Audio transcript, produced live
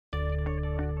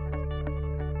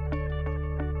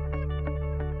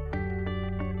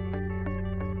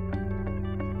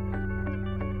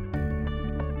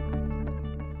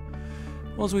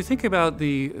Well, as we think about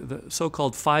the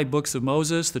so-called 5 books of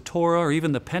Moses, the Torah, or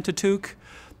even the Pentateuch,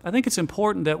 I think it's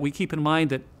important that we keep in mind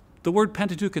that the word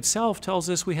Pentateuch itself tells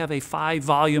us we have a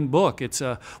 5-volume book. It's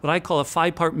what I call a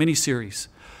 5-part miniseries.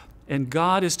 And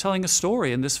God is telling a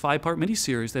story in this 5-part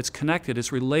miniseries that's connected,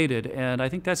 it's related, and I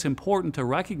think that's important to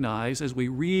recognize as we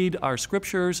read our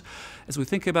scriptures, as we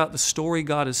think about the story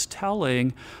God is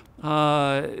telling.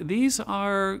 These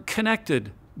are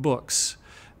connected books.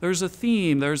 There's a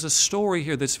theme, there's a story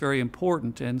here that's very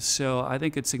important, and so I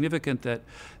think it's significant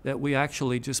that we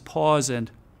actually just pause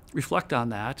and reflect on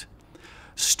that.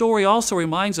 Story also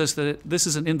reminds us that this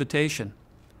is an invitation.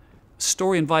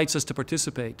 Story invites us to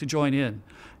participate, to join in.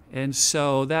 And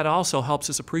so that also helps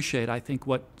us appreciate, I think,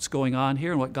 what's going on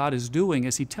here and what God is doing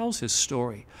as he tells his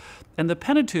story. And the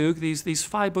Pentateuch, these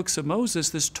 5 books of Moses,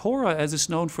 this Torah as it's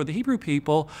known for the Hebrew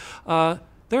people,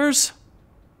 there's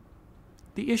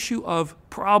the issue of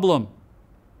problem,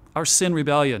 our sin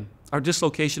rebellion, our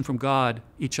dislocation from God,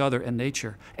 each other, and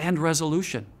nature, and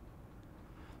resolution.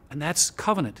 And that's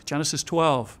covenant, Genesis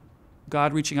 12,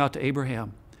 God reaching out to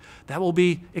Abraham. That will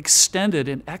be extended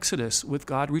in Exodus with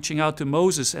God reaching out to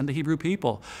Moses and the Hebrew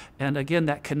people. And again,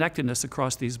 that connectedness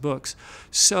across these books.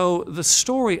 So the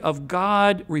story of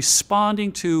God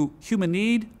responding to human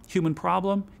need, human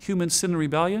problem, human sin and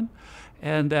rebellion,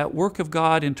 and that work of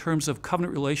God in terms of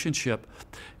covenant relationship,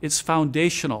 it's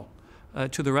foundational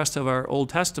to the rest of our Old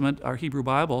Testament, our Hebrew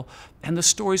Bible, and the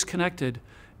story's connected.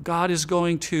 God is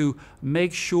going to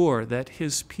make sure that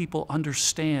his people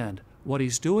understand what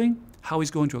he's doing, how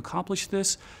he's going to accomplish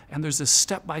this, and there's a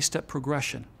step-by-step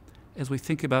progression as we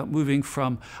think about moving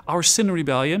from our sin and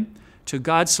rebellion to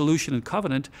God's solution and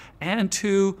covenant, and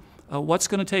to what's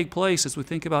going to take place as we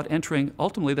think about entering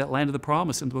ultimately that land of the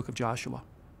promise in the book of Joshua.